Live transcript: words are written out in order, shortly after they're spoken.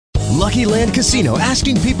Lucky Land Casino,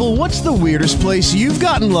 asking people, what's the weirdest place you've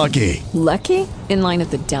gotten lucky? Lucky? In line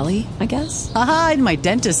at the deli, I guess? Aha, in my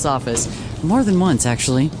dentist's office. More than once,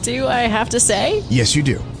 actually. Do I have to say? Yes, you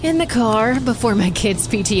do. In the car before my kids'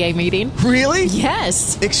 PTA meeting. Really?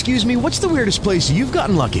 Yes. Excuse me, what's the weirdest place you've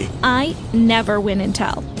gotten lucky? I never win and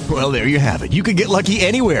tell. Well, there you have it. You can get lucky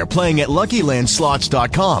anywhere, playing at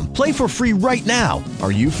LuckyLandSlots.com. Play for free right now.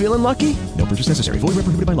 Are you feeling lucky? No purchase necessary. Void where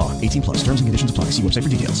prohibited by law. 18 plus. Terms and conditions apply. See website for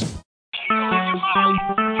details.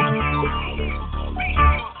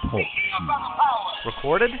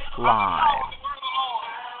 Recorded live.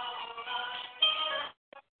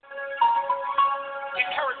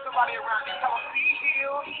 Encourage somebody around you. Tell them, be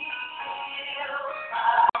healed.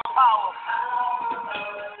 Power.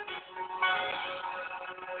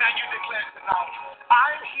 Now you declare tonight,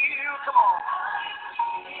 I'm healed. Come on.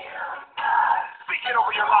 Speak it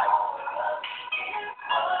over your life.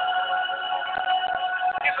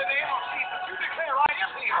 In the name of Jesus, you declare I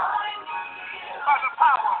am healed. By the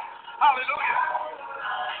power. Hallelujah.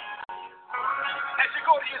 As you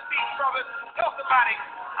go to your seat, brothers, tell somebody,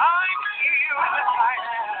 I'm healed. Yes, I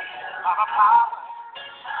am. By the power.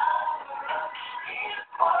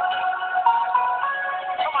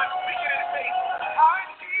 Come on, speak it in faith. I'm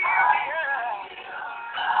healed. Yeah.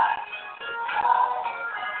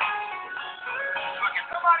 Look at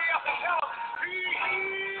somebody else and tell them, be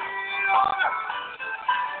healed.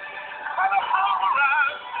 By the power of.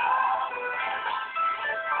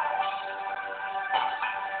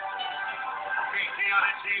 Be healed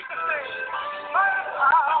in Jesus' name. By the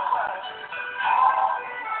power.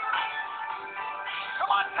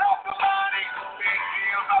 Come on, tell somebody. Be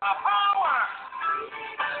healed by the power.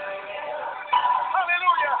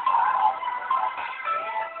 Hallelujah.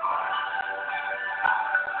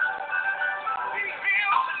 Be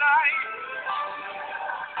healed tonight.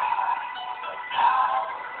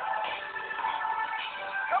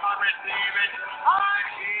 Come on, receive it. I'm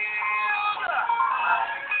healed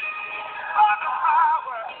by the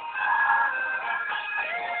power.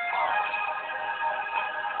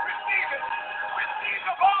 Receive it. Receive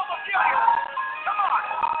the balm of Gilead. Come on.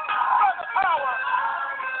 By the power.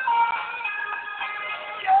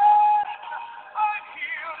 Yes, I'm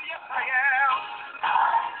healed. Yes, I am.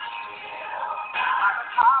 By the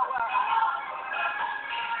power.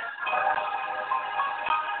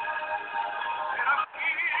 And I'm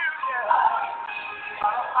healed, yes.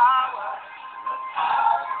 By the power.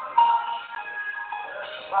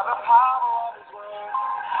 By the power of His word.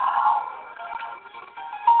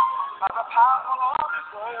 By the power of His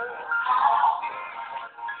word.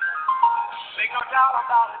 Make no doubt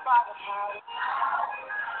about it. By the power.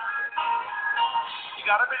 You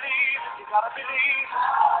gotta believe it. You gotta believe it.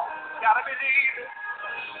 You gotta believe it.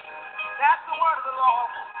 That's the word of the Lord.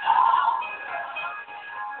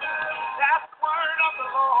 That's the word of the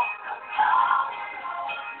Lord.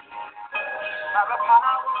 By the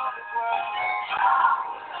power of His word.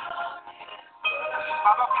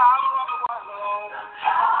 By the power of the word of the Lord.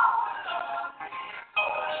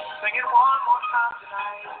 Sing it one more time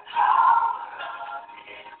tonight.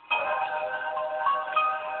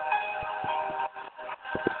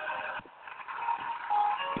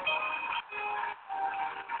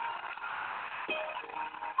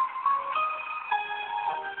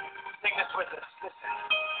 Sing this with us. Listen.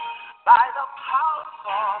 By the power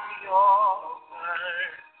of your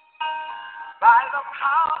word. By the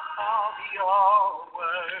power of your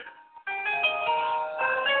word.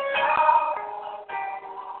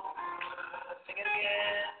 Sing it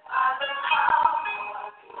again. By the power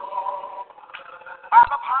of your word. By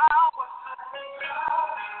the power.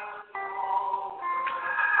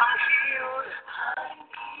 I'm healed.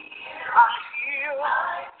 I'm healed.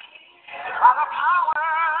 By the power.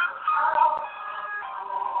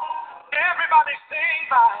 Everybody sing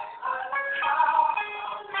by.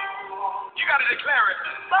 You got to declare it.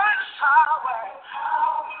 By power.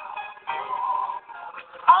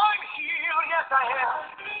 I'm healed. Yes, I am.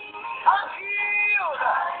 I'm healed.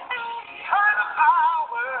 By the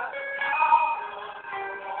power.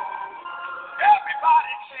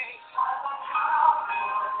 Everybody sing.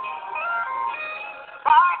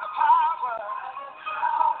 By the power.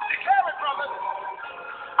 Declare it, brother.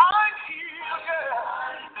 I'm healed.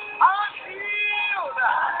 Yeah. I'm healed.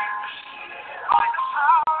 By the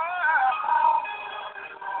power.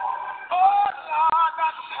 Oh,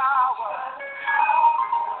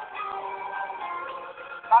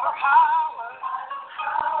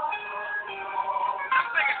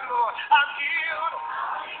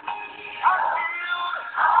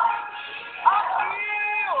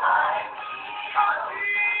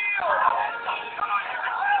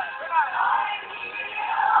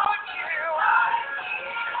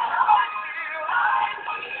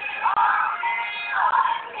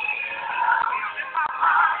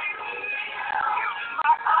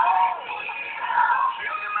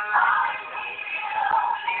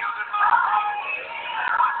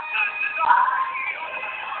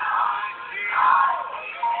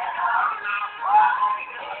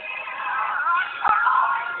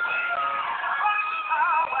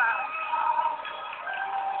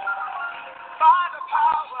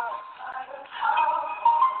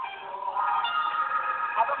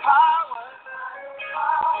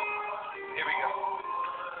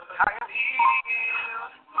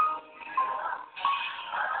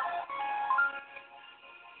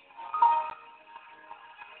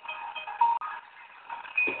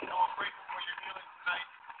 I'm grateful for your healing tonight.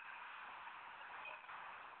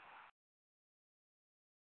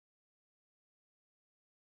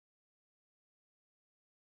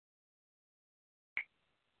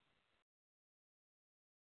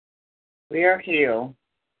 We are healed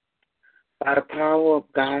by the power of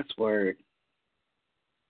God's word.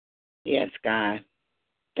 Yes, God.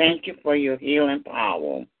 Thank you for your healing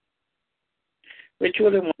power. We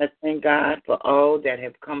truly want to thank God for all that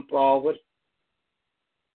have come forward.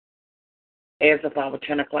 As of our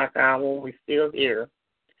 10 o'clock hour, we're still here,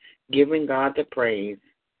 giving God the praise,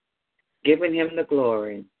 giving him the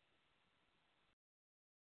glory.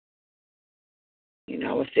 You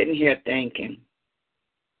know, I was sitting here thinking,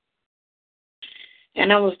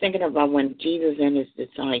 and I was thinking about when Jesus and his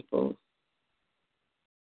disciples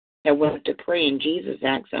had went to pray, and Jesus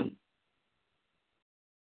asked them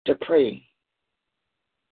to pray.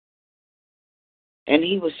 And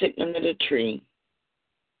he was sitting under the tree.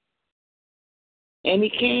 And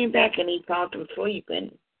he came back and he found them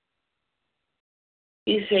sleeping.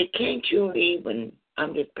 He said, can't you even,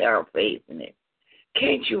 I'm just paraphrasing it,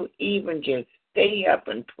 can't you even just stay up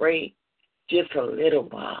and pray just a little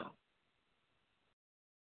while?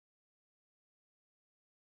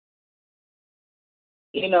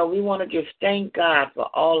 You know, we want to just thank God for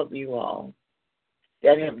all of you all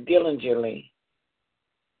that have diligently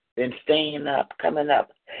been staying up, coming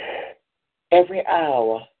up every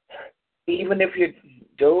hour. Even if you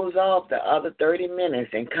doze off the other 30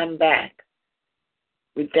 minutes and come back,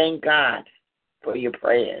 we thank God for your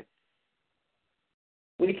prayers.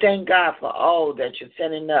 We thank God for all that you're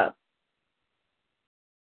sending up.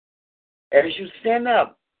 As you send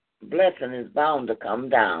up, blessing is bound to come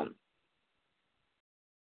down.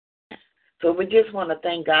 So we just want to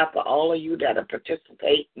thank God for all of you that are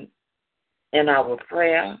participating in our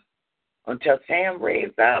prayer until Sam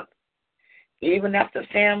raised up. Even after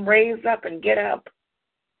Sam raised up and get up,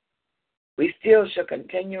 we still should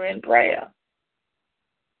continue in prayer.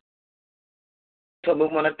 So we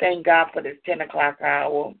want to thank God for this 10 o'clock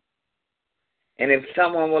hour. And if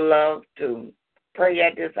someone would love to pray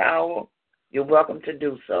at this hour, you're welcome to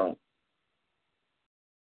do so.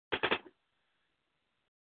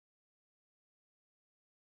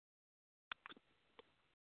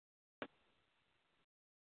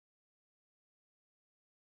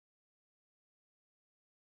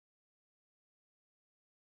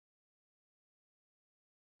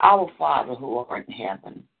 Our Father who art in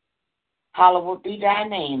heaven, hallowed be thy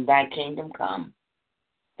name, thy kingdom come.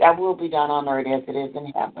 Thy will be done on earth as it is in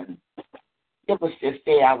heaven. Give us this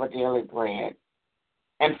day our daily bread,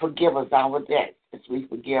 and forgive us our debts as we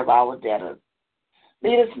forgive our debtors.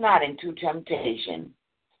 Lead us not into temptation,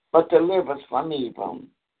 but deliver us from evil.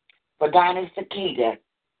 For thine is the kingdom,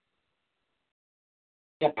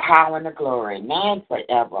 the power, and the glory, now and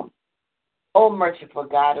forever. O merciful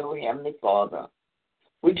God, O Heavenly Father,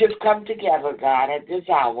 we just come together, God, at this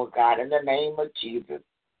hour, God, in the name of Jesus.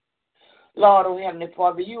 Lord, O Heavenly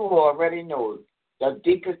Father, you already know the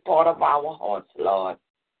deepest part of our hearts, Lord.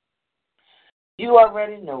 You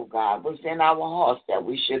already know, God, what's in our hearts that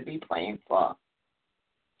we should be praying for.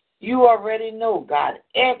 You already know, God,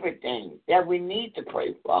 everything that we need to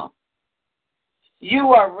pray for.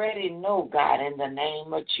 You already know, God, in the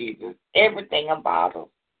name of Jesus, everything about us.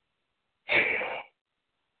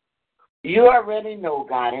 You already know,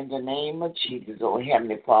 God, in the name of Jesus, oh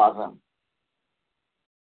Heavenly Father,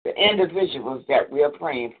 the individuals that we are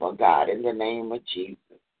praying for, God, in the name of Jesus.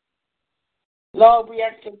 Lord, we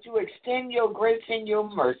ask that you extend your grace and your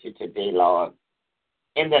mercy today, Lord,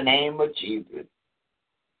 in the name of Jesus.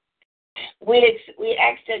 We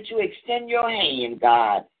ask that you extend your hand,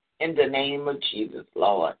 God, in the name of Jesus,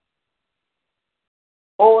 Lord.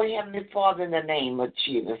 Oh, Heavenly Father, in the name of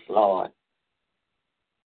Jesus, Lord.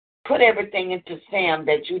 Put everything into Sam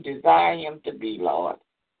that you desire him to be, Lord,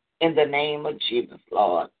 in the name of Jesus,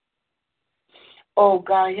 Lord. Oh,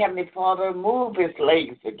 God, Heavenly Father, move his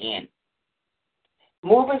legs again.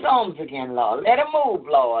 Move his arms again, Lord. Let him move,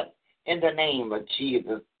 Lord, in the name of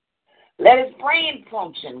Jesus. Let his brain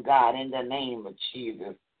function, God, in the name of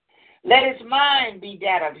Jesus. Let his mind be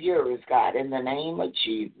that of yours, God, in the name of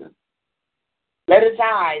Jesus. Let his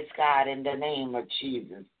eyes, God, in the name of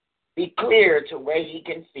Jesus, be clear to where he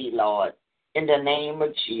can see, Lord, in the name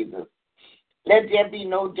of Jesus. Let there be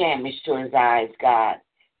no damage to his eyes, God,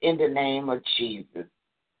 in the name of Jesus.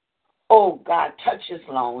 Oh, God, touch his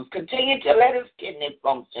lungs. Continue to let his kidney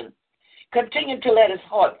function. Continue to let his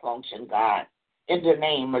heart function, God, in the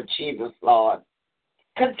name of Jesus, Lord.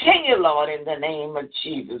 Continue, Lord, in the name of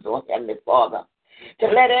Jesus, oh Heavenly Father, to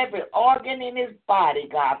let every organ in his body,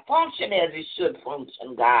 God, function as it should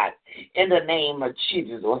function, God, in the name of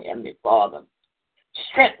Jesus, oh Heavenly Father.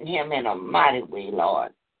 Strengthen him in a mighty way,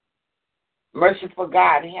 Lord. Merciful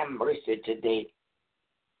God, have mercy today.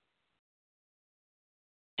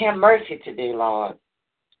 Have mercy today, Lord.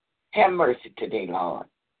 Have mercy today, Lord.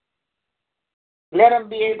 Let him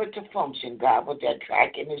be able to function, God, with that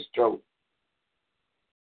track in his throat.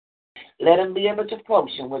 Let him be able to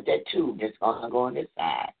function with that tube that's going to go in his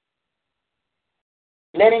side.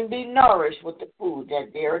 Let him be nourished with the food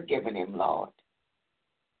that they are giving him, Lord.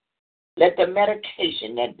 Let the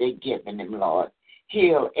medication that they're giving him, Lord,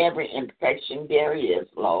 heal every infection there is,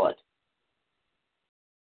 Lord.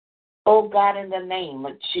 Oh, God, in the name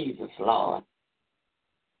of Jesus, Lord.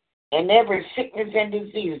 And every sickness and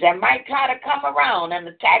disease that might try to come around and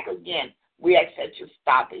attack again, we ask that you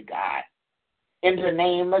stop it, God. In the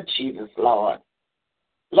name of Jesus, Lord.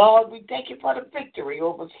 Lord, we thank you for the victory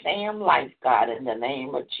over Sam's life, God, in the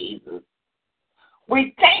name of Jesus.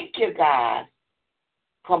 We thank you, God,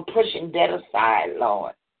 for pushing that aside,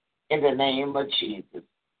 Lord, in the name of Jesus.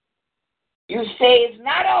 You say it's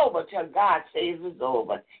not over till God says it's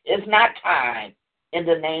over. It's not time, in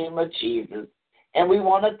the name of Jesus. And we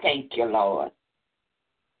want to thank you, Lord.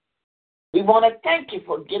 We want to thank you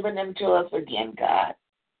for giving them to us again, God,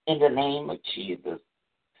 in the name of Jesus.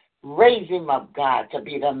 Raise him up, God, to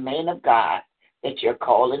be the man of God that you're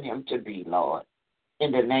calling him to be, Lord,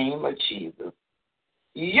 in the name of Jesus.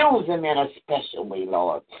 Use him in a special way,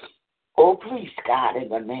 Lord. Oh, please, God, in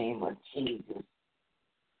the name of Jesus.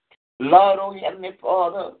 Lord, oh, Heavenly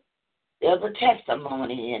Father, there's a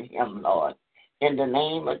testimony in him, Lord, in the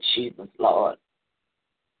name of Jesus, Lord.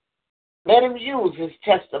 Let him use his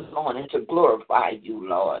testimony to glorify you,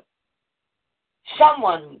 Lord.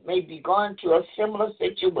 Someone may be going through a similar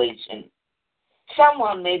situation.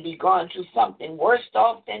 Someone may be going through something worse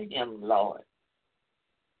off than him, Lord.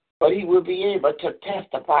 But he will be able to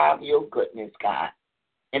testify of your goodness, God,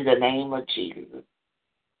 in the name of Jesus.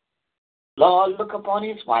 Lord, look upon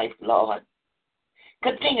his wife, Lord.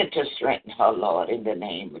 Continue to strengthen her, Lord, in the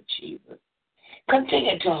name of Jesus.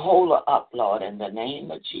 Continue to hold her up, Lord, in the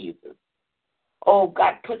name of Jesus. Oh,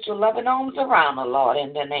 God, put your loving arms around her, Lord,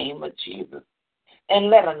 in the name of Jesus. And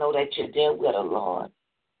let her know that you're there with her, Lord.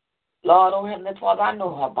 Lord, oh, Heavenly Father, I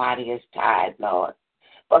know her body is tired, Lord.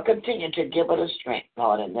 But continue to give her the strength,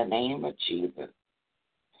 Lord, in the name of Jesus.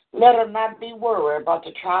 Let her not be worried about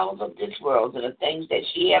the trials of this world and the things that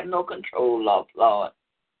she have no control of, Lord.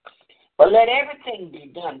 But let everything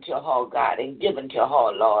be done to her, God, and given to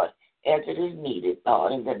her, Lord, as it is needed,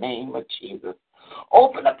 Lord, in the name of Jesus.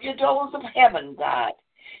 Open up your doors of heaven, God,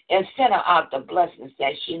 and send her out the blessings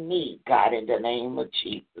that she needs, God, in the name of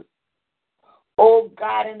Jesus. Oh,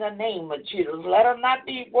 God, in the name of Jesus, let her not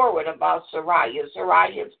be worried about Soraya.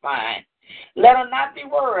 Soraya is fine. Let her not be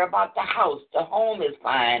worried about the house. The home is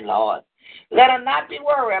fine, Lord. Let her not be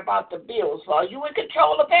worried about the bills, Lord. You're in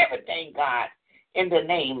control of everything, God, in the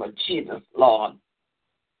name of Jesus, Lord.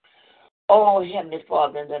 Oh, Heavenly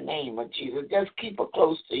Father, in the name of Jesus, just keep her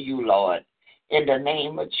close to you, Lord, in the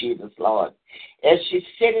name of Jesus, Lord. As she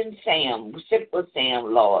sit with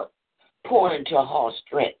Sam, Lord, pour into her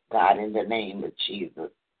strength, God, in the name of Jesus.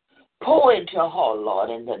 Pour into her, Lord,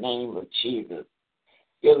 in the name of Jesus.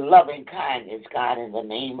 Your loving kindness, God, in the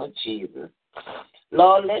name of Jesus.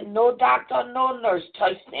 Lord, let no doctor, no nurse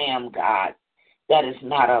touch Sam, God, that is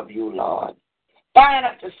not of you, Lord. Bind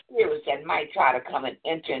up the spirits that might try to come and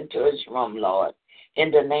enter into his room, Lord,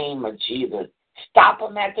 in the name of Jesus. Stop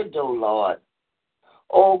them at the door, Lord.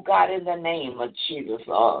 Oh, God, in the name of Jesus,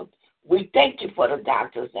 Lord. We thank you for the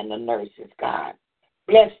doctors and the nurses, God.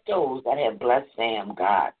 Bless those that have blessed Sam,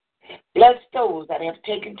 God. Bless those that have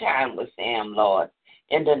taken time with Sam, Lord,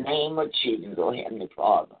 in the name of Jesus, oh Heavenly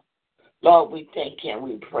Father. Lord, we thank you and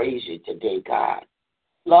we praise you today, God.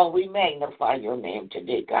 Lord, we magnify your name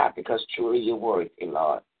today, God, because truly you're worthy,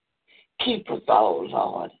 Lord. Keep us all,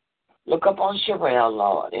 Lord. Look upon Sherelle,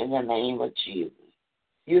 Lord, in the name of Jesus.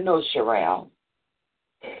 You know Sherelle.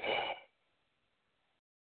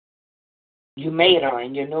 You made her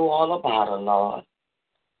and you know all about her, Lord.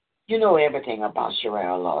 You know everything about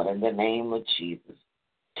Sherelle, Lord, in the name of Jesus.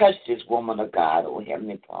 Touch this woman of God, oh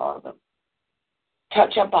Heavenly Father.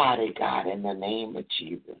 Touch her body, God, in the name of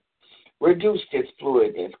Jesus. Reduce this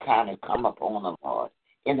fluid that's kind of come upon her, Lord,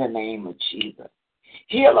 in the name of Jesus.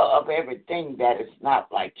 Heal her of everything that is not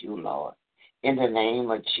like you, Lord, in the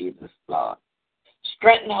name of Jesus, Lord.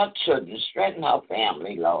 Strengthen her children, strengthen her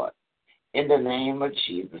family, Lord, in the name of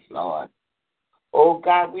Jesus, Lord. Oh,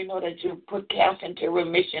 God, we know that you put cancer into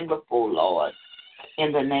remission before, Lord,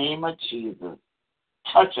 in the name of Jesus.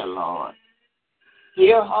 Touch her, Lord.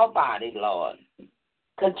 Heal her body, Lord.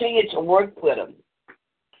 Continue to work with them.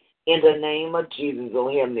 In the name of Jesus,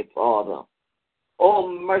 oh Heavenly Father. Oh,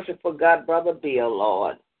 merciful God, Brother Bill,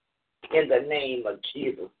 Lord. In the name of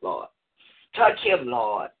Jesus, Lord. Touch him,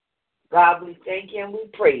 Lord. God, we thank you and we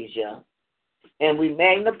praise you. And we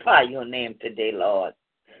magnify your name today, Lord.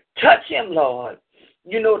 Touch him, Lord.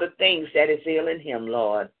 You know the things that is ailing him,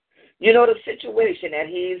 Lord. You know the situation that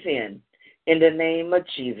he is in. In the name of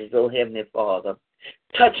Jesus, oh Heavenly Father.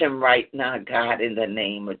 Touch him right now, God, in the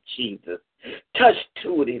name of Jesus. Touch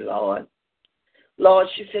Tootie, Lord. Lord,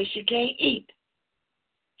 she says she can't eat.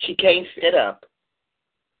 She can't sit up.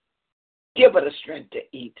 Give her the strength to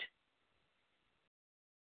eat.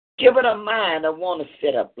 Give her the mind to want to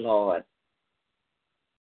sit up, Lord.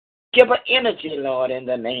 Give her energy, Lord, in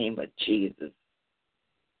the name of Jesus.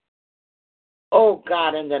 Oh,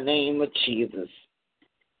 God, in the name of Jesus.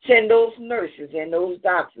 Send those nurses and those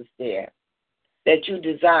doctors there that you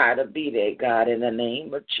desire to be there, God, in the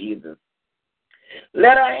name of Jesus.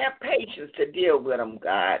 Let her have patience to deal with them,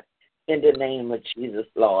 God, in the name of Jesus,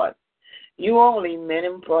 Lord. You only meant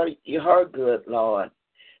them for her good, Lord.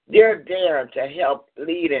 They're there to help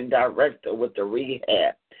lead and direct her with the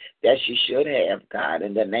rehab that she should have, God,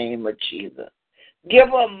 in the name of Jesus. Give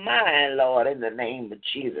her a mind, Lord, in the name of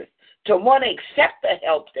Jesus, to want to accept the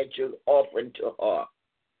help that you're offering to her,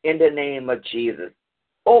 in the name of Jesus.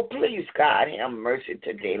 Oh, please, God, have mercy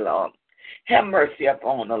today, Lord. Have mercy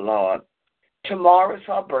upon her, Lord. Tomorrow's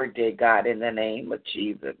her birthday, God, in the name of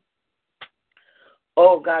Jesus.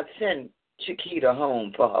 Oh, God, send Chiquita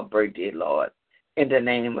home for her birthday, Lord, in the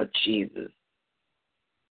name of Jesus.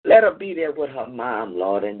 Let her be there with her mom,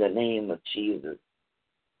 Lord, in the name of Jesus.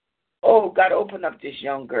 Oh, God, open up this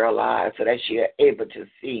young girl's eyes so that she is able to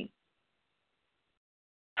see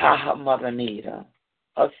how her mother needs her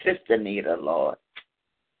sister needs her, Lord.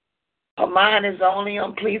 Her mind is only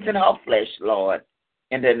on pleasing her flesh, Lord,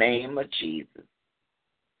 in the name of Jesus.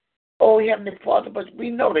 Oh, Heavenly Father, but we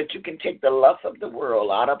know that you can take the lust of the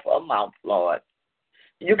world out of her mouth, Lord.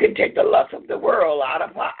 You can take the lust of the world out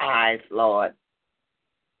of her eyes, Lord.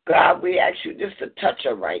 God, we ask you just to touch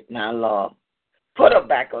her right now, Lord. Put her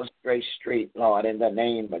back on straight street, Lord, in the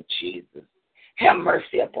name of Jesus. Have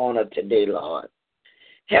mercy upon her today, Lord.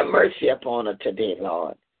 Have mercy upon her today,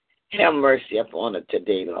 Lord. Have mercy upon her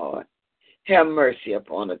today, Lord. Have mercy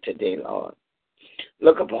upon her today, Lord.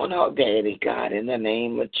 Look upon her daddy, God, in the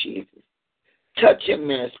name of Jesus. Touch him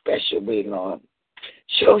in a special way, Lord.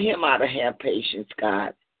 Show him how to have patience,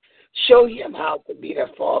 God. Show him how to be the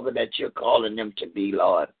father that you're calling him to be,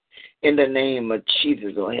 Lord, in the name of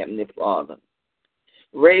Jesus, oh Heavenly Father.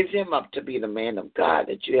 Raise him up to be the man of God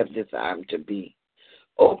that you have desired him to be.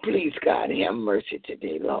 Oh, please, God, have mercy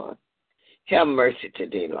today, Lord. Have mercy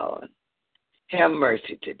today, Lord. Have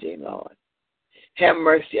mercy today, Lord. Have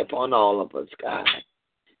mercy upon all of us, God,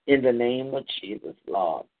 in the name of Jesus,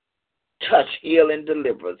 Lord. Touch, heal, and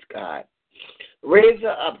deliver us, God. Raise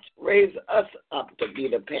us up to be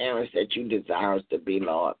the parents that you desire us to be,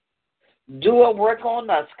 Lord. Do a work on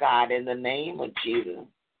us, God, in the name of Jesus,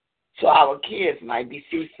 so our kids might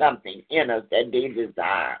see something in us that they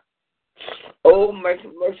desire. Oh,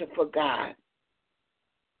 merciful God.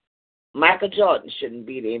 Michael Jordan shouldn't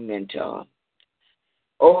be their mentor.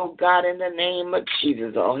 Oh, God, in the name of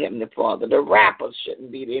Jesus, oh, Heavenly Father, the rappers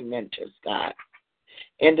shouldn't be their mentors, God.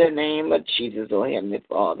 In the name of Jesus, oh, Heavenly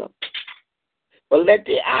Father. But let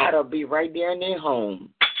the idol be right there in their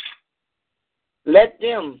home. Let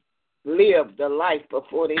them live the life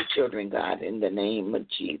before their children, God, in the name of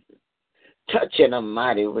Jesus. Touch in a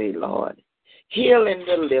mighty way, Lord. Heal and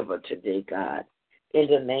deliver today, God, in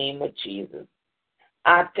the name of Jesus.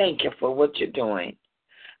 I thank you for what you're doing.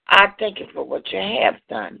 I thank you for what you have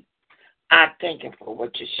done. I thank you for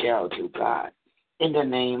what you shall do, God, in the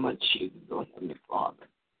name of Jesus, oh Heavenly Father.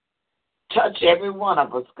 Touch every one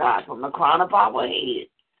of us, God, from the crown of our head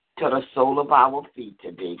to the sole of our feet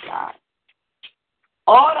today, God.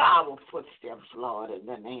 Order our footsteps, Lord, in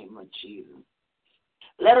the name of Jesus.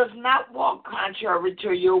 Let us not walk contrary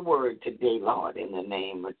to your word today, Lord, in the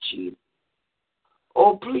name of Jesus.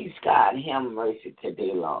 Oh, please, God, have mercy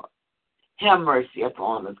today, Lord. Have mercy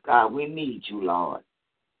upon us, God. We need you, Lord.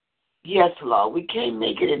 Yes, Lord. We can't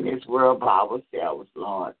make it in this world by ourselves,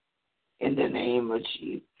 Lord, in the name of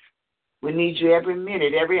Jesus. We need you every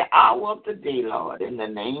minute, every hour of the day, Lord, in the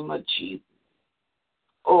name of Jesus.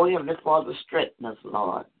 Oh, Heavenly Father, strengthen us,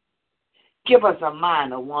 Lord. Give us a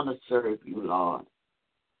mind to want to serve you, Lord.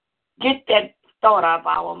 Get that thought out of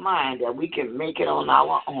our mind that we can make it on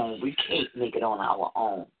our own. We can't make it on our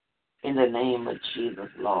own. In the name of Jesus,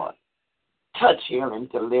 Lord. Touch, heal, and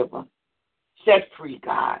deliver. Set free,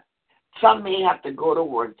 God. Some may have to go to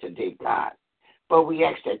work today, God. But we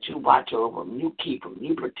ask that you watch over them, you keep them,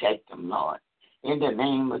 you protect them, Lord, in the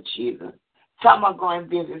name of Jesus. Some are going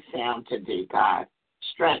visit Sam today, God.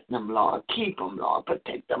 Strengthen them, Lord. Keep them, Lord.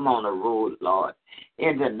 Protect them on the road, Lord,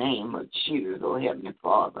 in the name of Jesus, oh Heavenly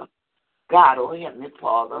Father. God, oh Heavenly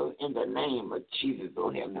Father, in the name of Jesus,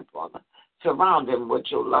 oh Heavenly Father. Surround them with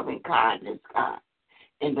your loving kindness, God,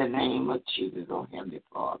 in the name of Jesus, oh Heavenly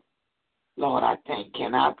Father. Lord, I thank you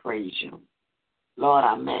and I praise you. Lord,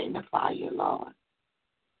 I magnify you, Lord.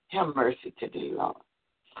 Have mercy today, Lord.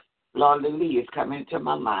 Lord, Lily is coming to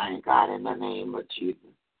my mind, God, in the name of Jesus.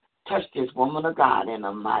 Touch this woman of God in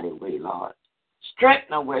a mighty way, Lord.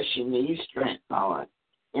 Strengthen her where she needs strength, Lord,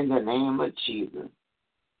 in the name of Jesus.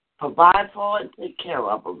 Provide for her and take care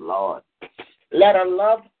of her, Lord. Let her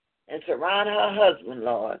love and surround her husband,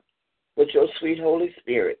 Lord, with your sweet Holy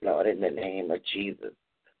Spirit, Lord, in the name of Jesus.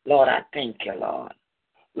 Lord, I thank you, Lord.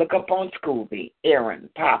 Look upon Scooby, Aaron,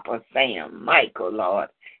 Papa, Sam, Michael, Lord,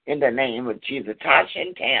 in the name of Jesus. Tasha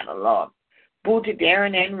and Tanner, Lord. Booty,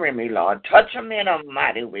 Darren, and Remy, Lord. Touch them in a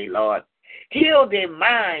mighty way, Lord. Heal their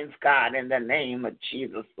minds, God, in the name of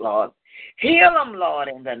Jesus, Lord. Heal them, Lord,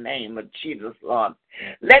 in the name of Jesus, Lord.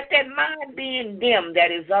 Let that mind be in them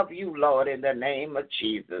that is of you, Lord, in the name of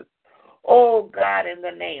Jesus. Oh, God, in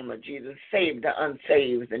the name of Jesus, save the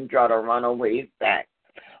unsaved and draw the runaways back.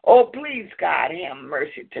 Oh, please, God, have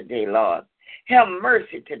mercy today, Lord. Have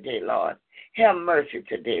mercy today, Lord. Have mercy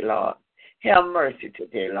today, Lord. Have mercy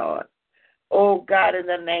today, Lord. Oh, God, in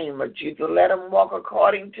the name of Jesus, let them walk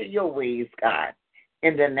according to your ways, God,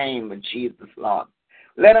 in the name of Jesus, Lord.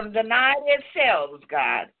 Let them deny themselves,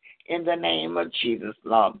 God, in the name of Jesus,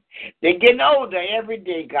 Lord. They're getting older every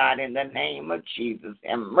day, God, in the name of Jesus.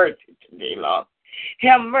 Have mercy today, Lord.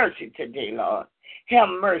 Have mercy today, Lord. Have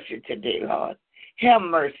mercy today, Lord. Have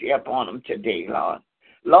mercy upon them today, Lord.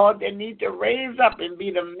 Lord, they need to raise up and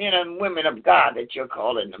be the men and women of God that you're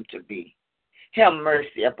calling them to be. Have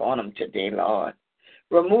mercy upon them today, Lord.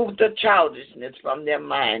 Remove the childishness from their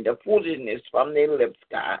mind, the foolishness from their lips,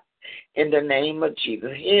 God. In the name of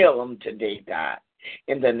Jesus, heal them today, God.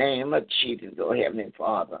 In the name of Jesus, oh Heavenly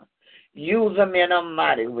Father. Use them in a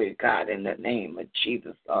mighty way, God, in the name of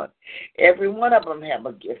Jesus, Lord. Every one of them have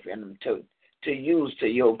a gift in them to use to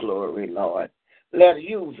your glory, Lord. Let us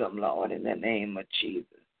use them, Lord, in the name of Jesus.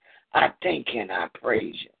 I thank you and I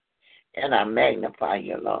praise you, and I magnify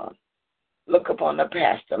you, Lord. Look upon the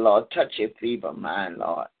pastor, Lord. Touch his feeble mind,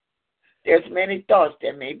 Lord. There's many thoughts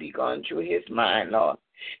that may be going through his mind, Lord.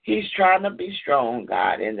 He's trying to be strong,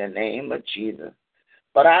 God, in the name of Jesus.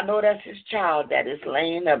 But I know that's his child that is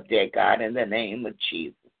laying up there, God, in the name of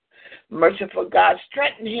Jesus. Merciful God,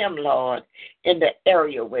 strengthen him, Lord, in the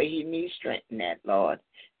area where he needs strength at, Lord.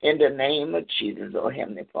 In the name of Jesus, oh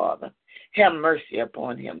Heavenly Father. Have mercy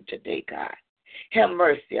upon him today, God. Have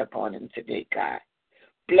mercy upon him today, God.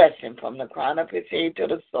 Bless him from the crown of his head to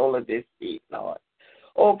the sole of his feet, Lord.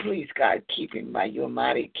 Oh, please, God, keep him by your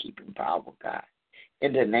mighty keeping power, God.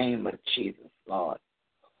 In the name of Jesus, Lord.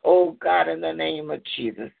 Oh, God, in the name of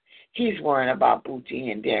Jesus. He's worrying about Booty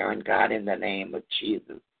and Darren, God, in the name of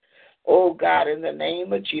Jesus. Oh, God, in the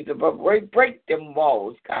name of Jesus. But break them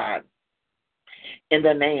walls, God. In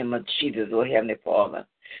the name of Jesus, oh Heavenly Father.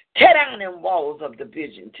 Tear down them walls of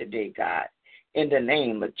division today, God. In the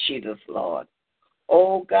name of Jesus, Lord.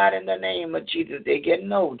 Oh, God, in the name of Jesus, they get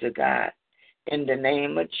older, God. In the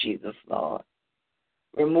name of Jesus, Lord.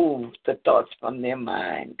 Remove the thoughts from their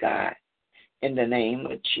mind, God. In the name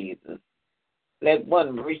of Jesus. Let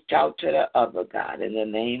one reach out to the other, God, in the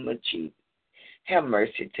name of Jesus. Have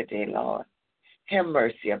mercy today, Lord. Have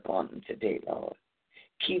mercy upon them today, Lord.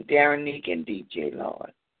 Keep Darren, Nick, and DJ,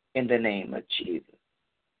 Lord, in the name of Jesus.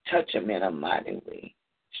 Touch them in a mighty way.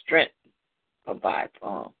 Strengthen, provide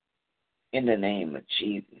for them, in the name of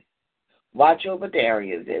Jesus. Watch over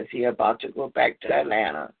Darius as he about to go back to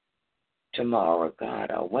Atlanta tomorrow,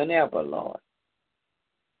 God, or whenever, Lord.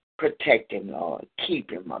 Protect him, Lord.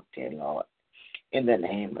 Keep him up there, Lord, in the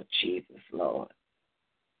name of Jesus, Lord.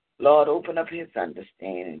 Lord, open up his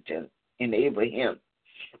understanding to enable him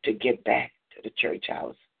to get back to the church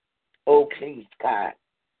house. Oh, please, God,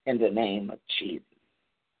 in the name of Jesus.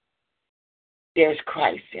 There's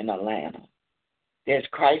Christ in Atlanta. There's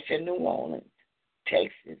Christ in New Orleans,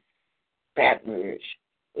 Texas, Baton Rouge,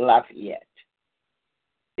 Lafayette.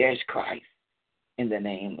 There's Christ in the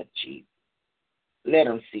name of Jesus. Let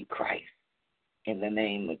them see Christ in the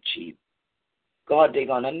name of Jesus. God, they're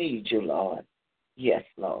going to need you, Lord. Yes,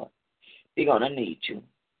 Lord. They're going to need you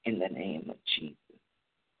in the name of Jesus.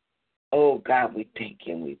 Oh, God, we thank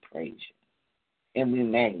you and we praise you. And we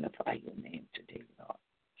magnify your name today, Lord.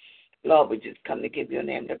 Lord, we just come to give your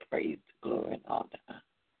name the praise, the glory, and all the honor.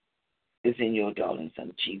 It's in your darling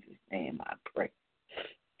son Jesus' name I pray.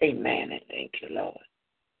 Amen, and thank you, Lord.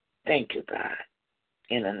 Thank you, God,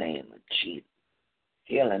 in the name of Jesus.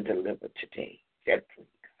 Heal and deliver today. Set free,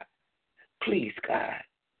 God. Please, God,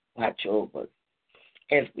 watch over us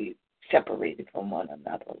as we separated from one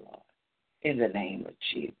another, Lord, in the name of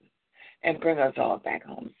Jesus. And bring us all back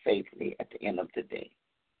home safely at the end of the day,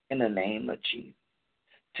 in the name of Jesus.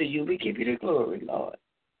 To you we give you the glory, Lord.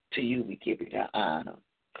 To you we give you the honor.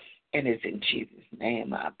 And it's in Jesus'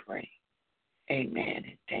 name I pray. Amen.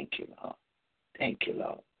 And thank you, Lord. Thank you,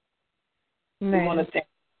 Lord. Amen.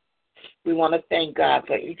 We want to thank God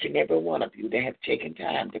for each and every one of you that have taken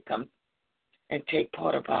time to come and take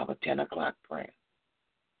part of our 10 o'clock prayer.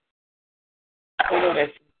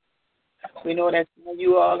 We know that some of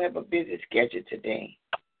you all have a busy schedule today.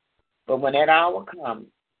 But when that hour comes,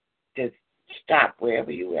 just stop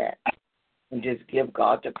wherever you're at and just give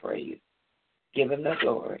God the praise. Give him the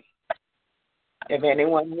glory. Have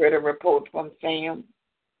anyone heard a report from Sam?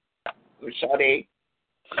 Sade?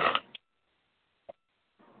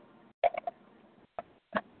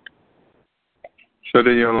 Sade,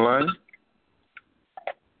 you online?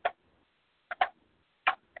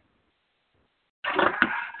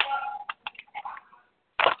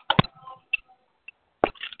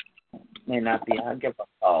 May not be. I'll give a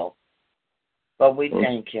call. But we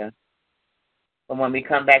thank you. But when we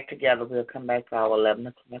come back together, we'll come back to our 11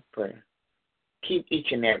 o'clock prayer. Keep each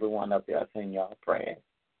and every one of us in your prayers.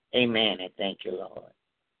 Amen, and thank you, Lord.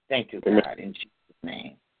 Thank you, God, in Jesus'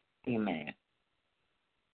 name. Amen.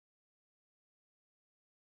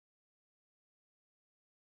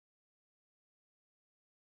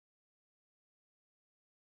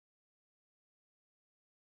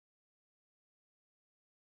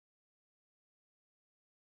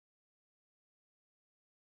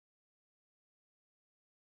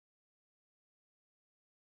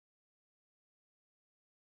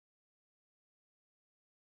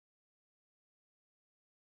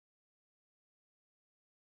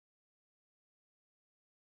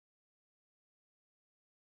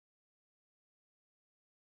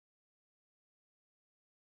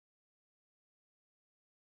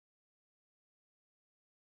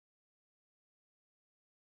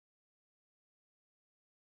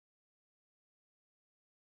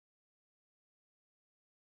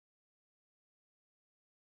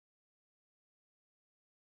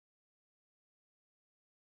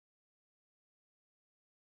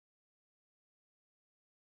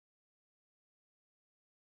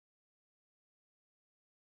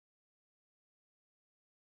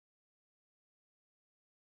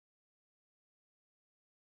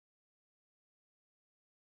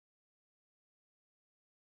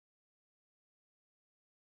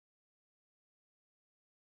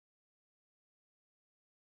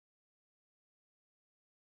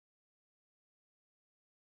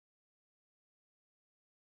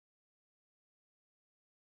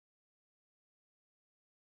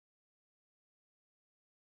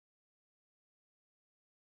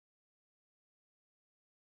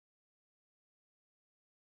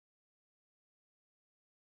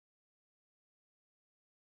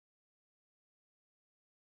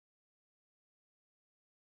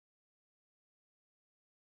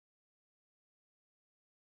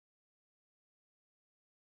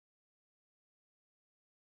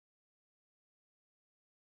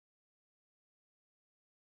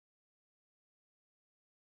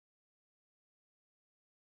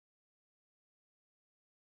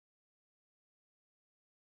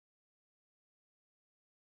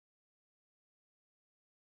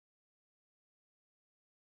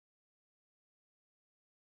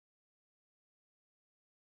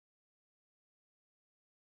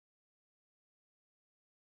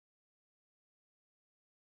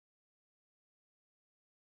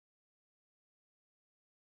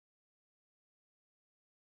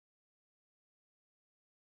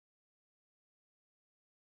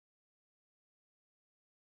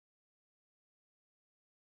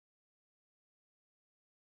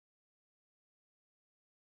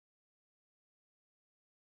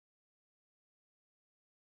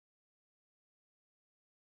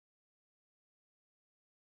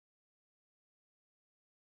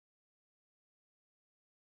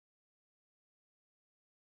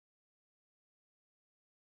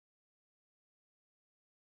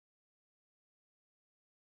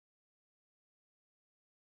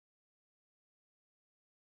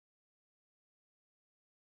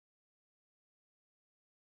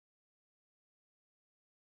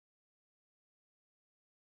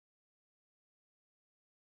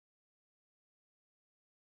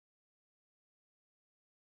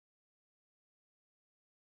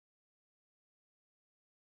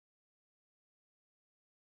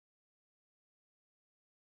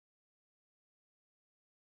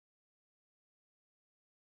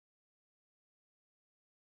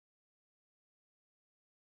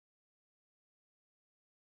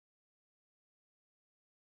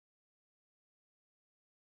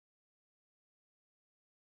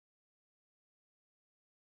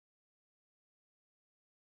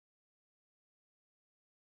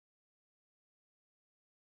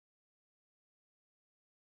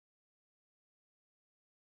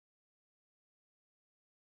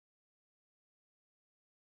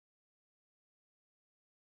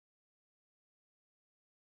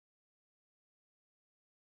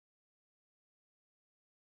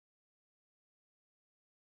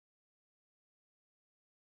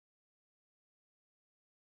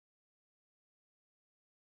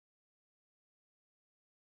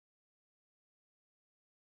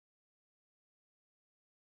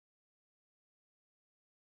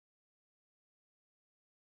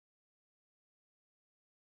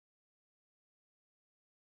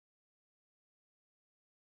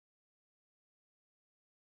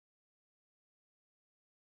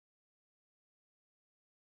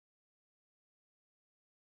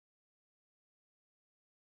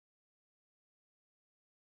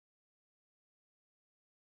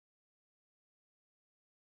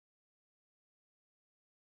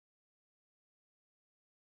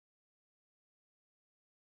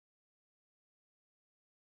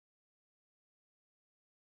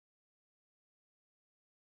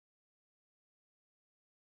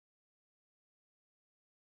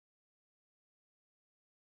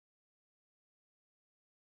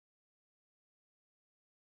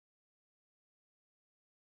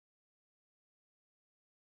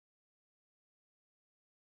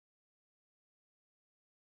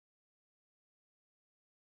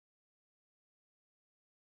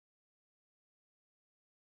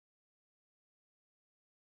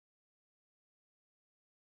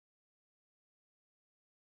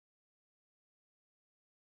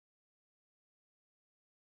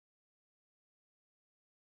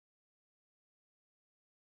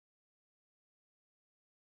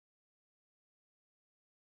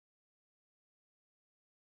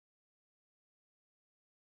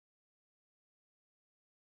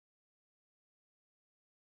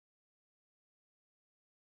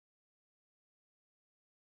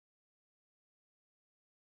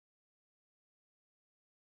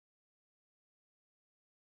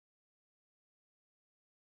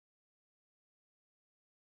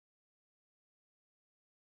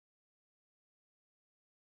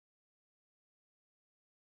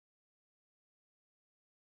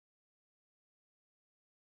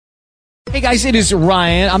 Hey guys, it is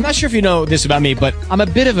Ryan. I'm not sure if you know this about me, but I'm a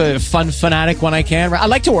bit of a fun fanatic when I can. I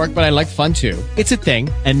like to work, but I like fun too. It's a thing.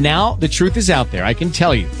 And now the truth is out there. I can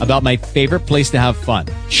tell you about my favorite place to have fun.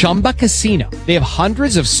 Chumba Casino. They have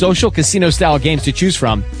hundreds of social casino style games to choose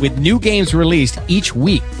from with new games released each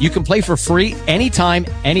week. You can play for free anytime,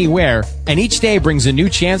 anywhere. And each day brings a new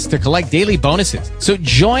chance to collect daily bonuses. So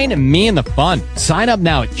join me in the fun. Sign up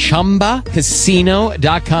now at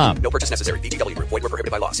ChumbaCasino.com. No purchase necessary. VGW Group. Void where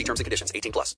prohibited by law. See terms and conditions. 18+.